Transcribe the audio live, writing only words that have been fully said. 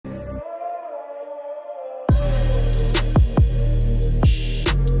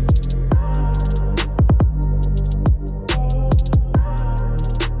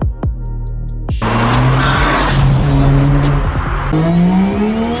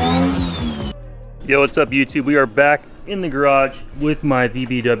Yo, what's up YouTube? We are back in the garage with my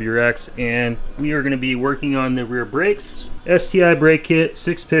VB WRX, and we are going to be working on the rear brakes. STI brake kit,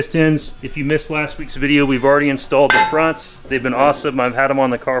 6 pistons. If you missed last week's video, we've already installed the fronts. They've been awesome. I've had them on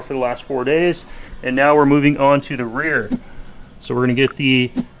the car for the last 4 days, and now we're moving on to the rear. So we're going to get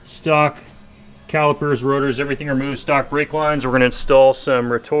the stock calipers, rotors, everything removed, stock brake lines. We're going to install some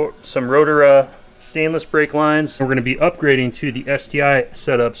Rotora stainless brake lines. We're going to be upgrading to the STI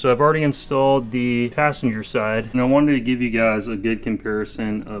setup. So I've already installed the passenger side, and I wanted to give you guys a good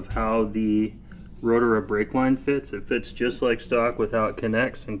comparison of how the Rotora brake line fits. It fits just like stock with how it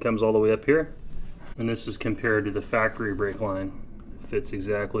connects and comes all the way up here. And this is compared to the factory brake line. It fits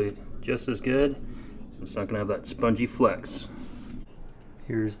exactly just as good. It's not going to have that spongy flex.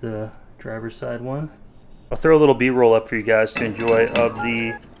 Here's the driver's side one. I'll throw a little B-roll up for you guys to enjoy of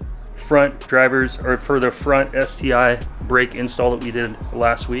the front drivers, or for the front STI brake install that we did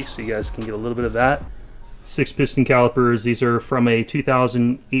last week, so you guys can get a little bit of that. 6 piston calipers. These are from a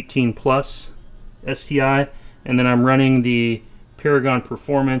 2018 plus STI, and then I'm running the Paragon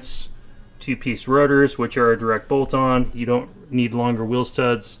Performance 2-piece rotors, which are a direct bolt-on. You don't need longer wheel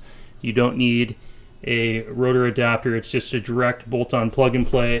studs. You don't need a rotor adapter. It's just a direct bolt-on plug and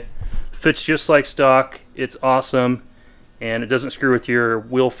play. Fits just like stock. It's awesome, and it doesn't screw with your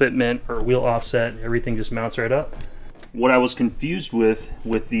wheel fitment or wheel offset. Everything just mounts right up. What I was confused with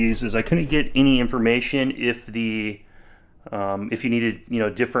these is I couldn't get any information if the if you needed, you know,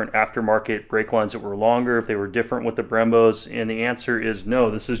 different aftermarket brake lines that were longer, if they were different with the Brembos, and the answer is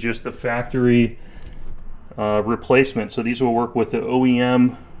no. This is just the factory replacement. So these will work with the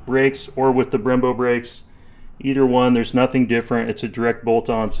OEM brakes or with the Brembo brakes. Either one, there's nothing different. It's a direct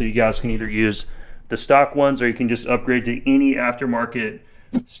bolt-on, so you guys can either use the stock ones, or you can just upgrade to any aftermarket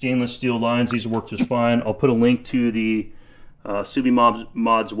stainless steel lines. These work just fine. I'll put a link to the Subi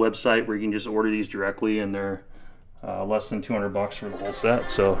Mods website where you can just order these directly, and they're less than 200 bucks for the whole set,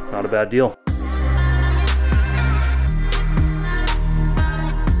 so not a bad deal.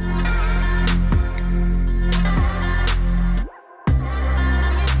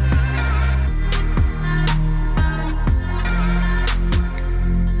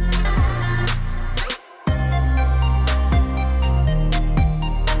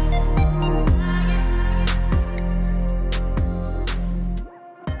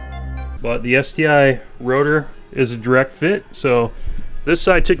 But the STI rotor is a direct fit, so this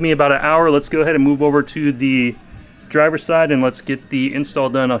side took me about an hour. Let's go ahead and move over to the driver's side and let's get the install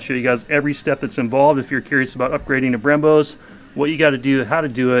done. I'll show you guys every step that's involved. If you're curious about upgrading to Brembos, what you got to do, how to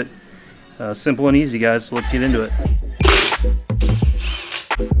do it, simple and easy, guys. So let's get into it.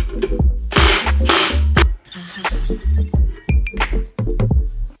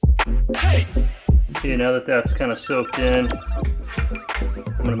 Okay, now that that's kind of soaked in,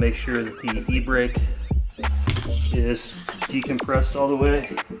 I'm going to make sure that the e-brake is decompressed all the way.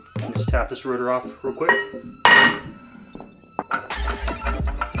 Just tap this rotor off real quick.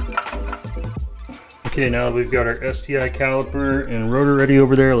 Okay, now that we've got our STI caliper and rotor ready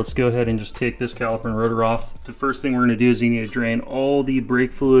over there, let's go ahead and just take this caliper and rotor off. The first thing we're going to do is you need to drain all the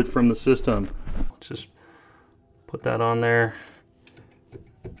brake fluid from the system. Let's just put that on there.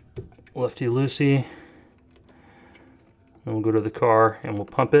 Lefty-loosey. Then we'll go to the car and we'll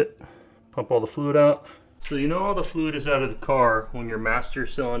pump it, pump all the fluid out. So you know all the fluid is out of the car when your master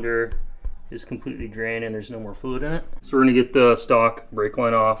cylinder is completely drained and there's no more fluid in it. So we're gonna get the stock brake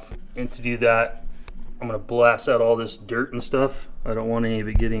line off, and to do that, I'm gonna blast out all this dirt and stuff. I don't want any of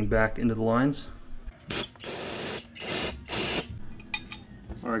it getting back into the lines.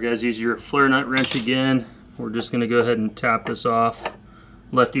 All right guys, use your flare nut wrench again. We're just gonna go ahead and tap this off.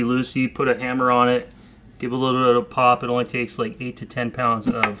 Lefty-loosey, put a hammer on it. Give a little bit of a pop. It only takes like 8 to 10 pounds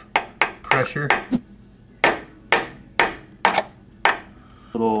of pressure.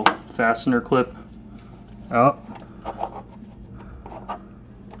 Little fastener clip out.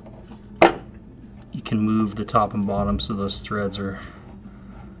 You can move the top and bottom so those threads are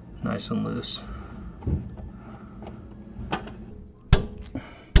nice and loose.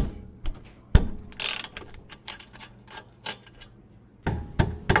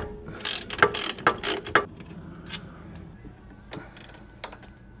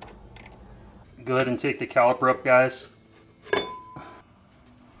 Go ahead and take the caliper up, guys.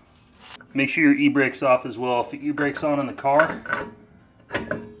 Make sure your e-brake's off as well. If the e-brake's on in the car,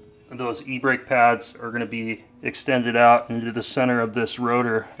 those e-brake pads are going to be extended out into the center of this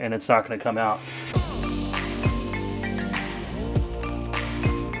rotor, and it's not going to come out.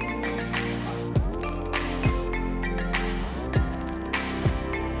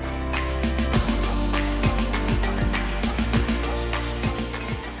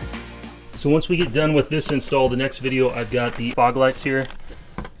 So once we get done with this install, the next video, I've got the fog lights here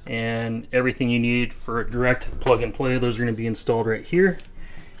and everything you need for a direct plug and play. Those are going to be installed right here.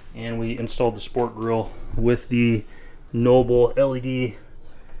 And we installed the sport grille with the Noble LED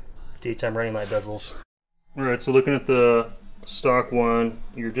daytime running light bezels. All right, so looking at the stock one,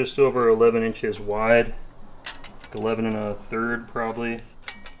 you're just over 11 inches wide, 11 1/3 probably.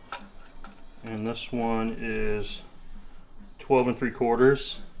 And this one is 12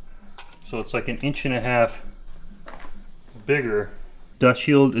 3/4. So it's like 1.5 inches bigger. Dust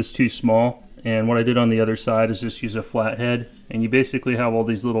shield is too small, and what I did on the other side is just use a flathead, and you basically have all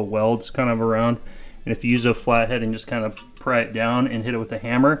these little welds kind of around, and if you use a flathead and just kind of pry it down and hit it with a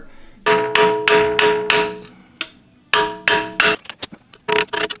hammer,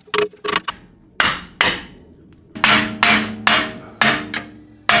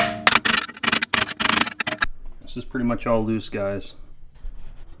 this is pretty much all loose, guys.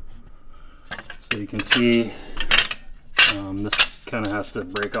 So you can see this kind of has to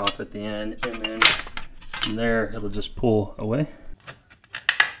break off at the end, and then from there it'll just pull away.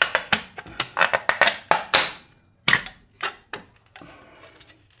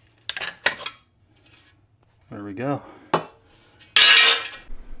 There we go.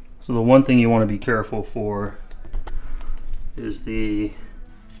 So the one thing you want to be careful for is the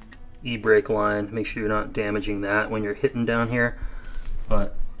e-brake line. Make sure you're not damaging that when you're hitting down here,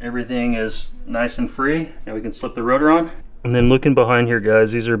 but everything is nice and free. Now we can slip the rotor on. And then looking behind here,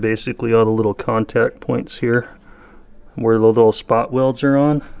 guys, these are basically all the little contact points here where the little spot welds are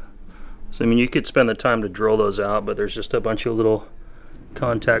on. So I mean, you could spend the time to drill those out, but there's just a bunch of little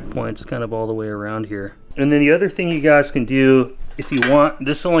contact points kind of all the way around here. And then the other thing you guys can do if you want,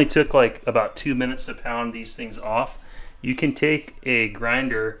 this only took like about 2 minutes to pound these things off. You can take a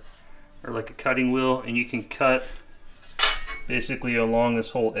grinder or like a cutting wheel, and you can cut basically along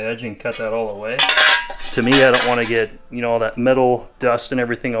this whole edge and cut that all away. To me, I don't want to get, you know, all that metal dust and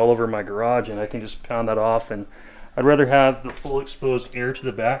everything all over my garage, and I can just pound that off. And I'd rather have the full exposed air to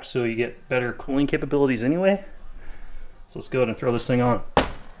the back so you get better cooling capabilities anyway. So let's go ahead and throw this thing on.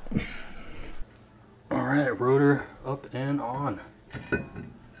 All right, rotor up and on.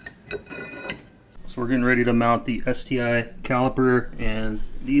 So we're getting ready to mount the STI caliper, and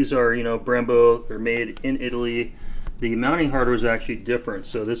these are, you know, Brembo. They're made in Italy. The mounting hardware is actually different.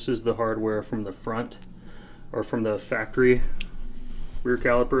 So this is the hardware from the front, or from the factory rear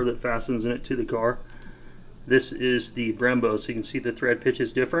caliper that fastens in it to the car. This is the Brembo, so you can see the thread pitch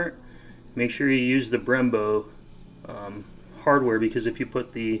is different. Make sure you use the Brembo hardware, because if you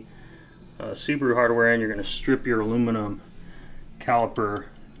put the Subaru hardware in, you're going to strip your aluminum caliper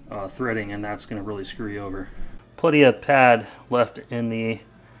threading, and that's going to really screw you over. Plenty of pad left in the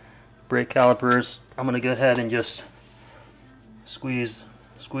brake calipers. I'm going to go ahead and just squeeze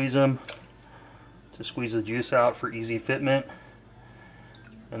them to squeeze the juice out for easy fitment,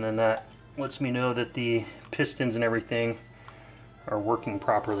 and then that lets me know that the pistons and everything are working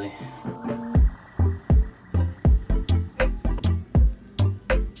properly.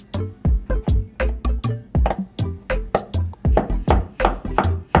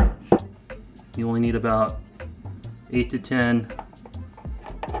 You only need about 8 to 10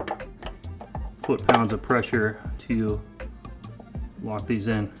 foot-pounds of pressure to lock these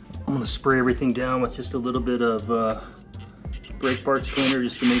in. I'm going to spray everything down with just a little bit of brake parts cleaner,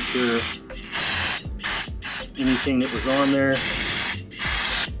 just to make sure anything that was on there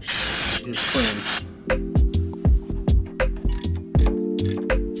is clean.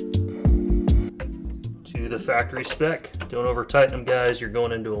 To the factory spec. Don't over tighten them, guys. You're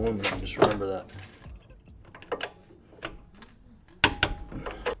going into aluminum. Just remember that.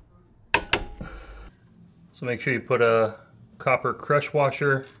 So make sure you put a copper crush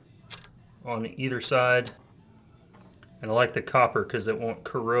washer on either side. And I like the copper because it won't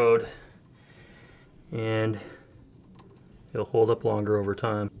corrode and it'll hold up longer over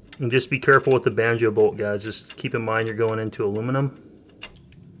time. And just be careful with the banjo bolt, guys. Just keep in mind you're going into aluminum.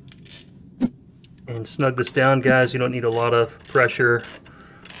 And snug this down, guys. You don't need a lot of pressure.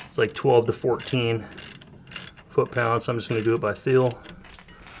 It's like 12 to 14 foot-pounds. So I'm just going to do it by feel.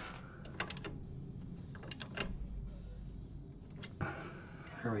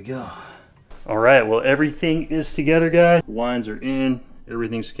 There we go. All right, well, everything is together, guys. The lines are in,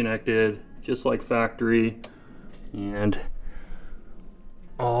 everything's connected, just like factory, and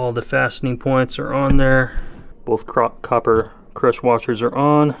all the fastening points are on there. Both copper crush washers are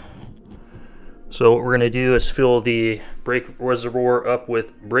on. So what we're gonna do is fill the brake reservoir up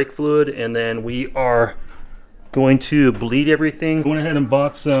with brake fluid, and then we are going to bleed everything. I went ahead and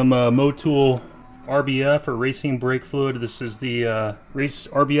bought some Motul RBF or racing brake fluid. This is the Race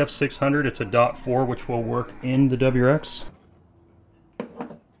RBF 600. It's a .4, which will work in the WRX.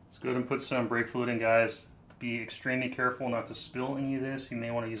 Let's go ahead and put some brake fluid in, guys. Be extremely careful not to spill any of this. You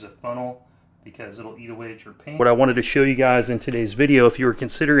may want to use a funnel because it'll eat away at your paint. What I wanted to show you guys in today's video, if you were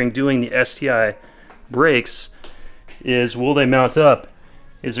considering doing the STI brakes, is will they mount up?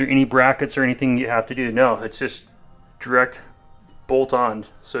 Is there any brackets or anything you have to do? No, it's just direct bolt on.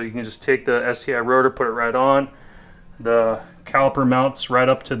 So you can just take the STI rotor, put it right on. The caliper mounts right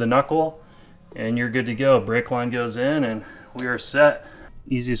up to the knuckle and you're good to go. Brake line goes in and we are set.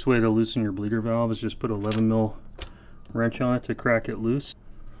 Easiest way to loosen your bleeder valve is just put an 11 mil wrench on it to crack it loose.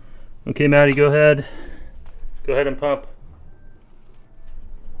 Okay, Maddie, go ahead and pump.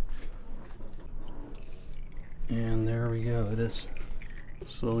 And there we go, it is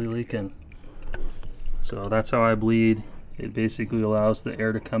slowly leaking. So that's how I bleed. It basically allows the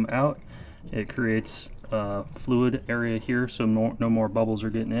air to come out. It creates a fluid area here so no more bubbles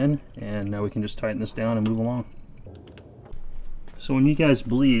are getting in, and now we can just tighten this down and move along. So when you guys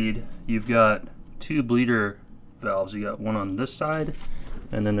bleed, you've got two bleeder valves. You got one on this side,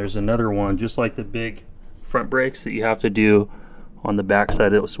 and then there's another one just like the big front brakes that you have to do on the back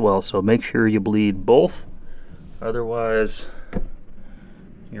side as well. So make sure you bleed both, otherwise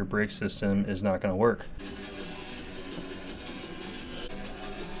your brake system is not going to work.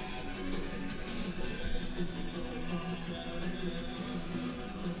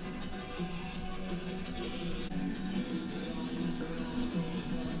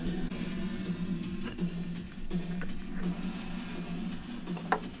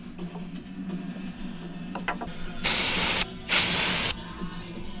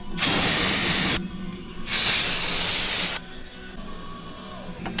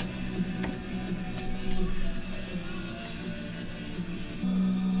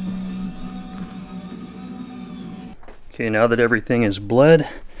 Okay, now that everything is bled,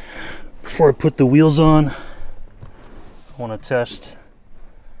 before I put the wheels on, I want to test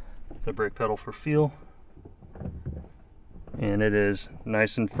the brake pedal for feel. And it is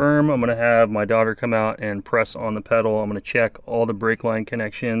nice and firm. I'm going to have my daughter come out and press on the pedal. I'm going to check all the brake line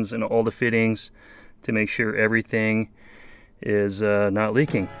connections and all the fittings to make sure everything is not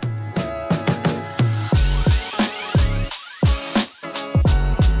leaking.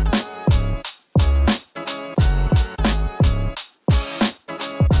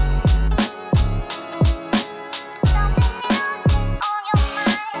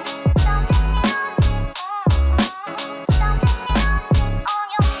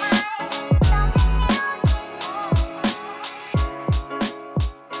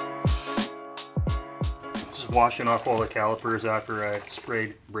 Washing off all the calipers after I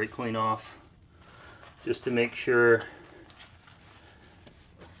sprayed brake clean off, just to make sure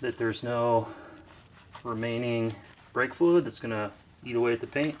that there's no remaining brake fluid that's going to eat away at the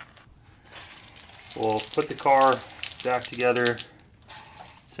paint. We'll put the car back together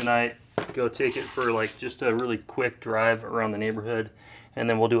tonight, go take it for like just a really quick drive around the neighborhood, and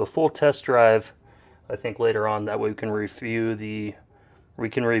then we'll do a full test drive I think later on. That way we can review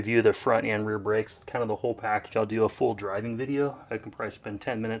the front and rear brakes, kind of the whole package. I'll do a full driving video. I can probably spend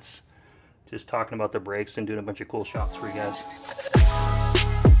 10 minutes just talking about the brakes and doing a bunch of cool shots for you guys.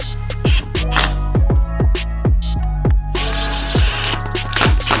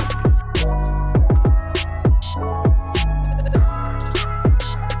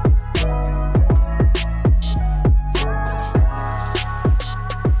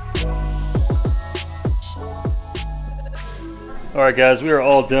 Alright guys, we are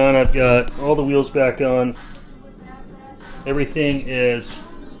all done. I've got all the wheels back on. Everything is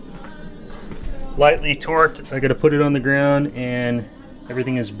lightly torqued. I got to put it on the ground and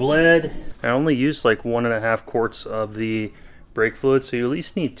everything is bled. I only used like 1.5 quarts of the brake fluid, so you at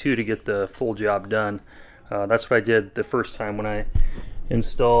least need 2 to get the full job done. That's what I did the first time when I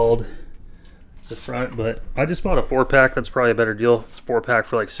installed the front, but I just bought a 4-pack. That's probably a better deal. It's 4-pack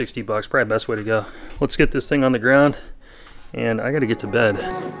for like 60 bucks, probably the best way to go. Let's get this thing on the ground, and I gotta get to bed.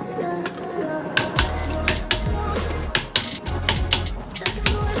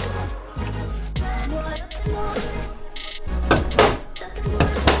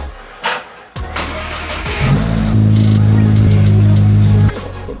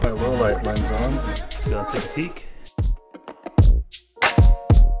 Put my low light lens on, gonna take a peek.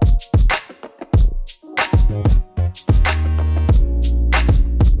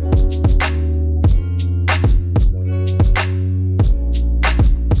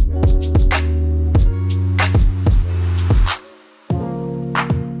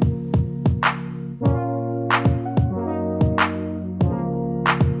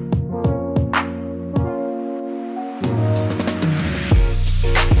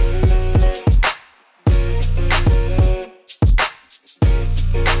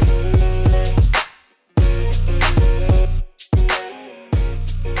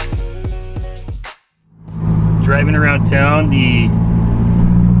 on. The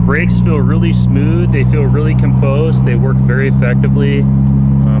brakes feel really smooth, they feel really composed, they work very effectively.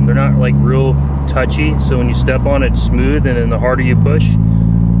 They're not like real touchy, so when you step on it, it's smooth, and then the harder you push,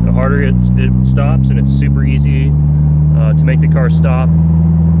 the harder it stops, and it's super easy to make the car stop.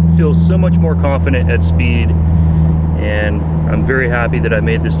 Feel so much more confident at speed, and I'm very happy that I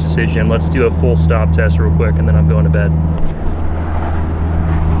made this decision. Let's do a full stop test real quick, and then I'm going to bed.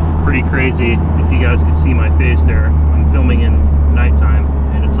 Pretty crazy if you guys could see my face there. I'm filming in nighttime,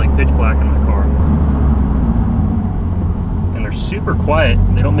 and it's like pitch black in my car. And they're super quiet.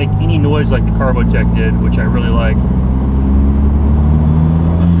 They don't make any noise like the Carbotech did, which I really like.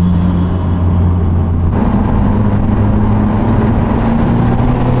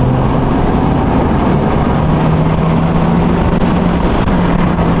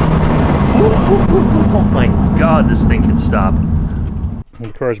 Oh my god, this thing can stop.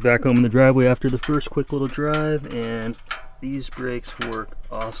 The car's back home in the driveway after the first quick little drive, and these brakes work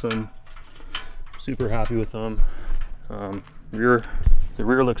awesome. Super happy with them. The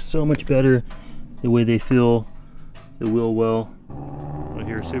rear looks so much better the way they feel the wheel well. Right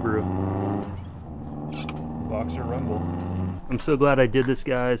here, Subaru Boxer rumble. I'm so glad I did this,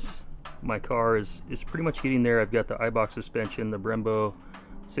 guys. My car is pretty much getting there. I've got the iBox suspension, the Brembo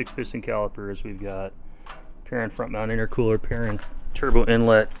 6-piston calipers. We've got Paragon front mount intercooler, Paragon turbo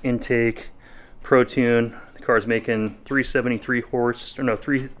inlet intake, Pro Tune. The car's making 373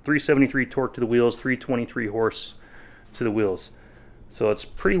 torque to the wheels, 323 horse to the wheels. So it's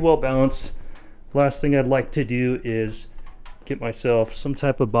pretty well balanced. Last thing I'd like to do is get myself some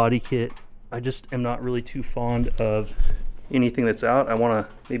type of body kit. I just am not really too fond of anything that's out. I want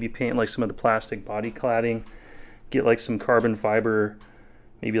to maybe paint like some of the plastic body cladding, get like some carbon fiber,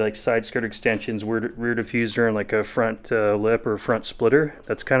 maybe like side skirt extensions, rear diffuser, and like a front lip or front splitter.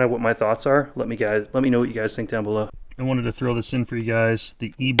 That's kind of what my thoughts are. Let me know what you guys think down below. I wanted to throw this in for you guys.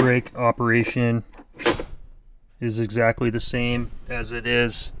 The e-brake operation is exactly the same as it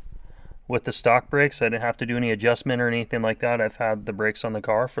is with the stock brakes. I didn't have to do any adjustment or anything like that. I've had the brakes on the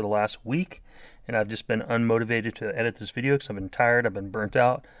car for the last week, and I've just been unmotivated to edit this video because I've been tired, I've been burnt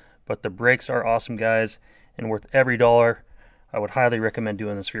out. But the brakes are awesome, guys, and worth every dollar. I would highly recommend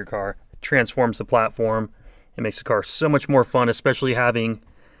doing this for your car. It transforms the platform. It makes the car so much more fun, especially having,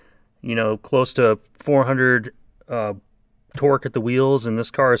 you know, close to 400 torque at the wheels, and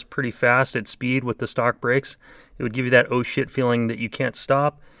this car is pretty fast at speed with the stock brakes. It would give you that oh shit feeling that you can't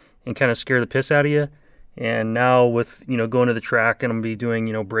stop and kind of scare the piss out of you. And now with, you know, going to the track, and I'm gonna be doing,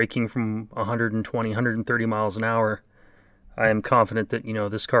 you know, braking from 120, 130 miles an hour, I am confident that, you know,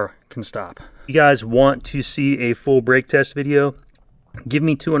 this car can stop. If you guys want to see a full brake test video, give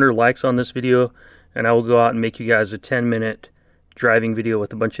me 200 likes on this video, and I will go out and make you guys a 10-minute driving video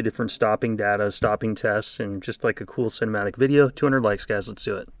with a bunch of different stopping data, stopping tests, and just like a cool cinematic video. 200 likes, guys, let's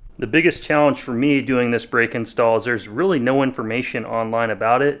do it. The biggest challenge for me doing this brake install is there's really no information online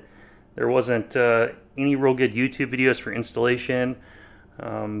about it. There wasn't any real good YouTube videos for installation.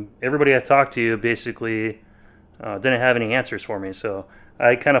 Everybody I talked to basically didn't have any answers for me, so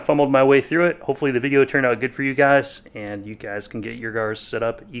I kind of fumbled my way through it. Hopefully the video turned out good for you guys, and you guys can get your cars set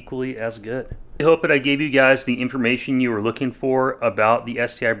up equally as good. I hope that I gave you guys the information you were looking for about the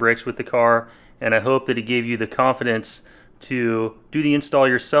STI brakes with the car, and I hope that it gave you the confidence to do the install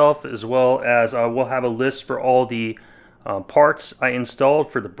yourself, as well as I will have a list for all the parts I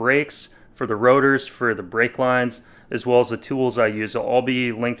installed for the brakes, for the rotors, for the brake lines, as well as the tools I use. They'll all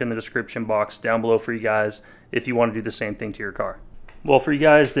be linked in the description box down below for you guys if you want to do the same thing to your car. Well, for you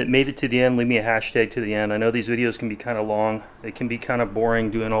guys that made it to the end, leave me a hashtag to the end. I know these videos can be kind of long. They can be kind of boring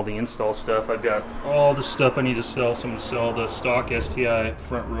doing all the install stuff. I've got all the stuff I need to sell. So I'm going to sell the stock STI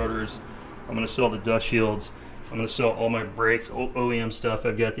front rotors. I'm going to sell the dust shields. I'm going to sell all my brakes, OEM stuff.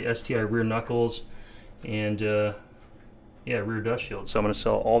 I've got the STI rear knuckles and yeah, rear dust shields. So I'm going to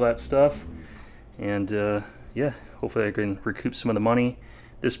sell all that stuff, and yeah, hopefully I can recoup some of the money.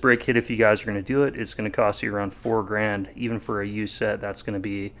 This brake kit, if you guys are going to do it, it's going to cost you around $4 grand, even for a used set. That's going to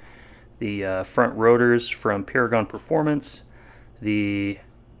be the front rotors from Paragon Performance, the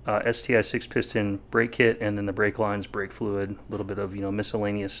STI 6-piston brake kit, and then the brake lines, brake fluid, a little bit of, you know,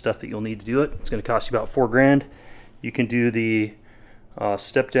 miscellaneous stuff that you'll need to do it. It's going to cost you about $4 grand. You can do the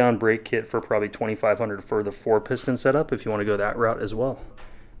step-down brake kit for probably $2,500 for the 4-piston setup if you want to go that route as well.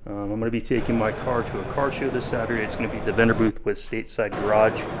 I'm going to be taking my car to a car show this Saturday. It's going to be the vendor booth with Stateside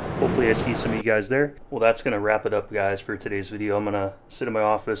Garage. Hopefully I see some of you guys there. Well, that's going to wrap it up, guys, for today's video. I'm going to sit in my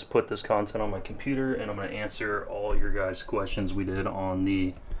office, put this content on my computer, and I'm going to answer all your guys' questions we did on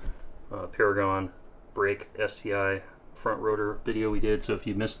the Paragon brake STI front rotor video we did. So if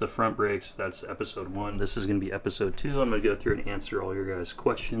you missed the front brakes, that's episode 1. This is going to be episode 2. I'm going to go through and answer all your guys'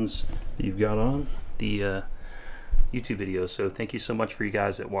 questions that you've got on the YouTube video. So thank you so much for you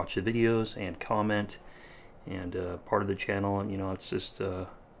guys that watch the videos and comment and part of the channel. And you know, it's just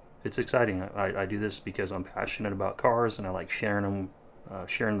it's exciting. I do this because I'm passionate about cars, and I like sharing them,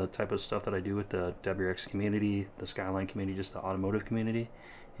 sharing the type of stuff that I do with the WRX community, the Skyline community, just the automotive community.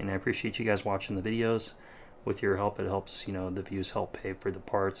 And I appreciate you guys watching the videos. With your help, it helps, you know, the views help pay for the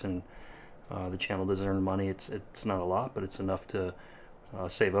parts, and the channel doesn't earn money. It's not a lot, but it's enough to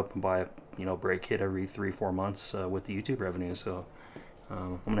save up and buy a, you know, brake kit every 3-4 months with the YouTube revenue. So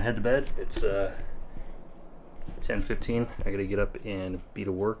I'm gonna head to bed. It's 10:15. I gotta get up and be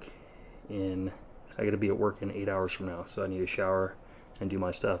to work I gotta be at work in 8 hours from now, so I need a shower and do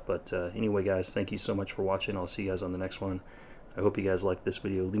my stuff. But anyway guys, thank you so much for watching. I'll see you guys on the next one. I hope you guys liked this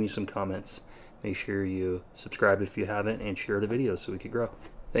video. Leave me some comments. Make sure you subscribe if you haven't, and share the video so we can grow.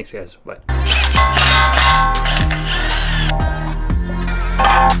 Thanks guys, bye.